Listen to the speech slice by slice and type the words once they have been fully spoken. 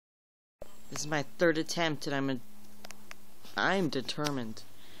This is my third attempt, and I'm determined.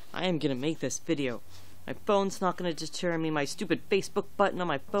 I am gonna make this video. My phone's not gonna deter me. My stupid Facebook button on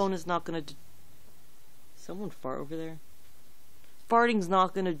my phone is not gonna Someone fart over there? Farting's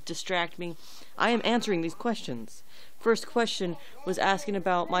not gonna distract me. I am answering these questions. First question was asking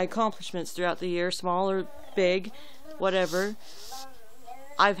about my accomplishments throughout the year, small or big, whatever.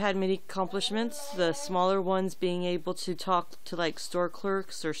 I've had many accomplishments, the smaller ones being able to talk to like store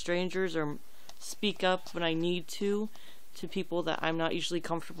clerks or strangers or speak up when I need to people that I'm not usually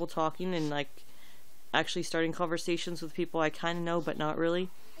comfortable talking, and like actually starting conversations with people I kind of know but not really.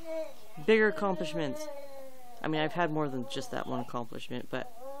 Bigger accomplishments. I mean, I've had more than just that one accomplishment,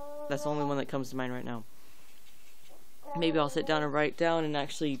 but that's the only one that comes to mind right now. Maybe I'll sit down and write down and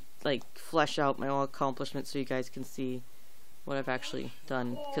actually like flesh out my own accomplishments so you guys can see what I've actually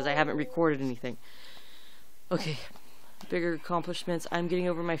done, because I haven't recorded anything. Okay, bigger accomplishments. I'm getting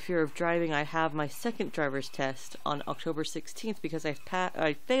over my fear of driving. I have my second driver's test on October 16th because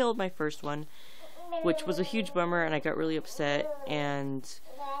I failed my first one, which was a huge bummer, and I got really upset, and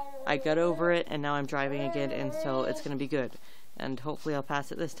I got over it, and now I'm driving again, and so it's gonna be good, and hopefully I'll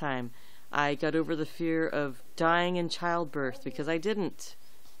pass it this time. I got over the fear of dying in childbirth because I didn't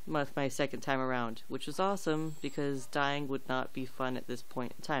my second time around, which was awesome because dying would not be fun at this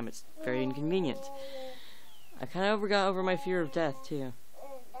point in time. It's very inconvenient. I kind of got over my fear of death too.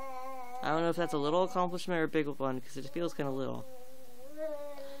 I don't know if that's a little accomplishment or a big one because it feels kind of little.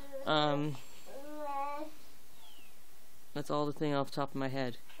 That's all the thing off the top of my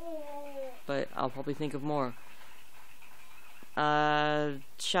head, but I'll probably think of more.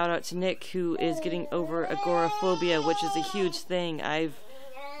 Shout out to Nick, who is getting over agoraphobia, which is a huge thing. I've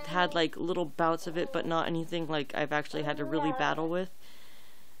had like little bouts of it, but not anything like I've actually had to really battle with.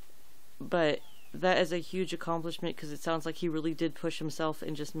 But that is a huge accomplishment because it sounds like he really did push himself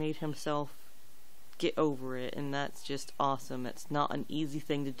and just made himself get over it, and that's just awesome. It's not an easy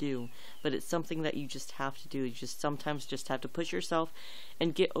thing to do, but it's something that you just have to do. You just sometimes just have to push yourself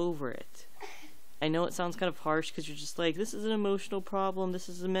and get over it. I know it sounds kind of harsh because you're just like, this is an emotional problem, this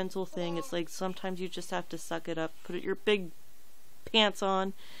is a mental thing. It's like sometimes you just have to suck it up, put your big pants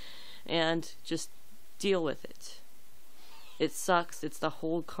on, and just deal with it. It sucks. It's the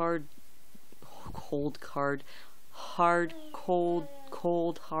hard, cold,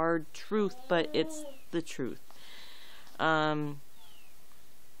 hard truth, but it's the truth. Somebody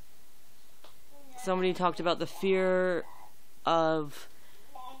talked about the fear of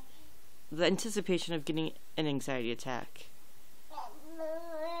the anticipation of getting an anxiety attack.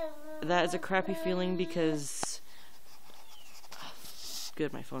 That is a crappy feeling because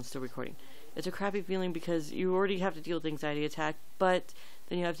good, my phone's still recording. It's a crappy feeling because you already have to deal with anxiety attack, but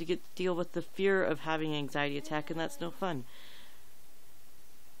then you have to deal with the fear of having an anxiety attack, and that's no fun.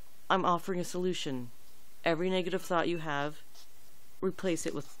 I'm offering a solution. Every negative thought you have, replace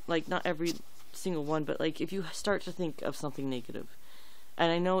it with, like, not every single one, but like if you start to think of something negative. And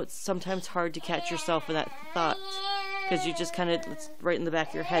I know it's sometimes hard to catch yourself in that thought because you just kind of, it's right in the back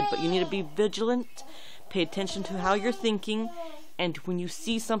of your head, but you need to be vigilant, pay attention to how you're thinking, and when you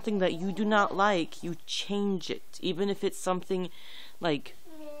see something that you do not like, you change it. Even if it's something like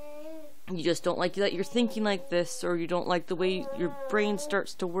you just don't like that you're thinking like this, or you don't like the way your brain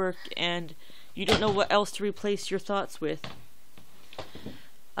starts to work and you don't know what else to replace your thoughts with.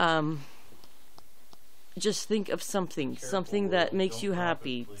 Just think of something that makes you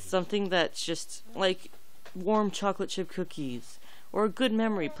happy, something that's just like warm chocolate chip cookies, or a good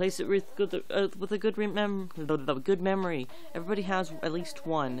memory. Place it with a good memory. Everybody has at least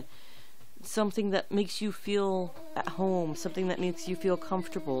one. Something that makes you feel at home, something that makes you feel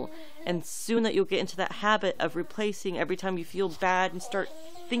comfortable, and soon that you'll get into that habit of replacing every time you feel bad and start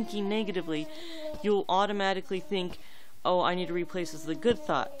thinking negatively, you'll automatically think, oh, I need to replace this with a good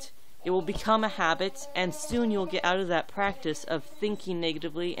thought. It will become a habit, and soon you'll get out of that practice of thinking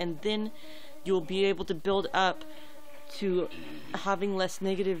negatively, and then you'll be able to build up to having less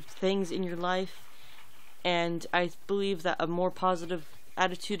negative things in your life. And I believe that a more positive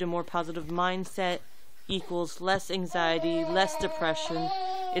attitude, a more positive mindset equals less anxiety, less depression.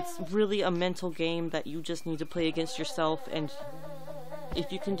 It's really a mental game that you just need to play against yourself, and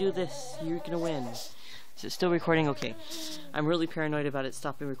if you can do this, you're gonna win. Is it still recording? Okay. I'm really paranoid about it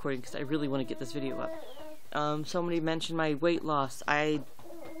stopping recording because I really want to get this video up. Somebody mentioned my weight loss. I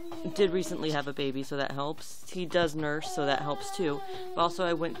did recently have a baby, so that helps. He does nurse, so that helps too. But also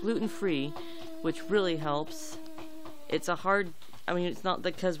I went gluten-free, which really helps. It's a hard, I mean, it's not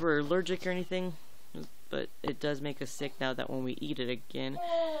because we're allergic or anything, but it does make us sick now that when we eat it again.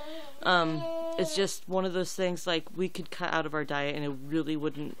 It's just one of those things, like, we could cut out of our diet and it really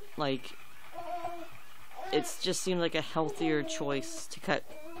wouldn't, like, it's just seemed like a healthier choice to cut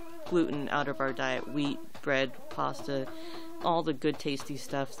gluten out of our diet. Wheat, bread, pasta, all the good tasty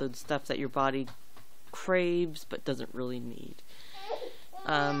stuff, the stuff that your body craves but doesn't really need.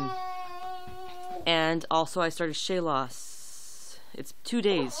 And also I started Shea Loss. It's 2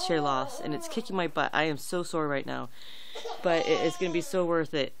 days Shea Loss, and it's kicking my butt. I am so sore right now, but it's going to be so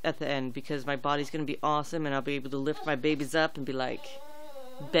worth it at the end, because my body's going to be awesome, and I'll be able to lift my babies up and be like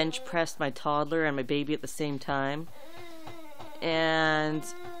bench press my toddler and my baby at the same time. And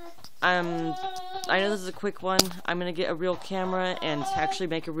I know this is a quick one. I'm going to get a real camera and actually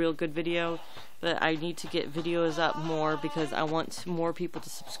make a real good video, but I need to get videos up more because I want more people to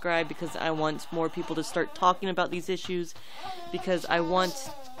subscribe, because I want more people to start talking about these issues, because I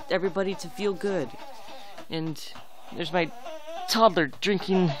want everybody to feel good. And there's my toddler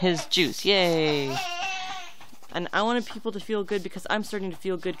drinking his juice. Yay! And I wanted people to feel good because I'm starting to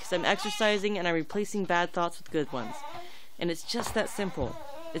feel good, because I'm exercising and I'm replacing bad thoughts with good ones. And it's just that simple.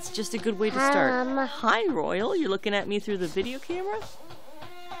 It's just a good way to start. Hi, Royal. You're looking at me through the video camera?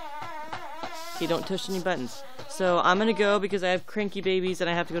 Okay, don't touch any buttons. So I'm gonna go because I have cranky babies and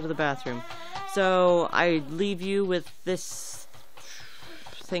I have to go to the bathroom. So I leave you with this.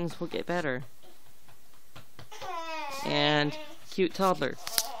 Things will get better. And cute toddler.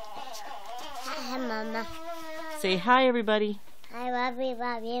 Hi, Mama. Say hi, everybody. I love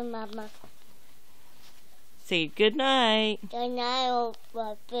you, Mama. Say good night. Good night.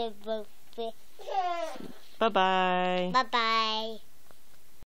 Bye-bye. Bye-bye.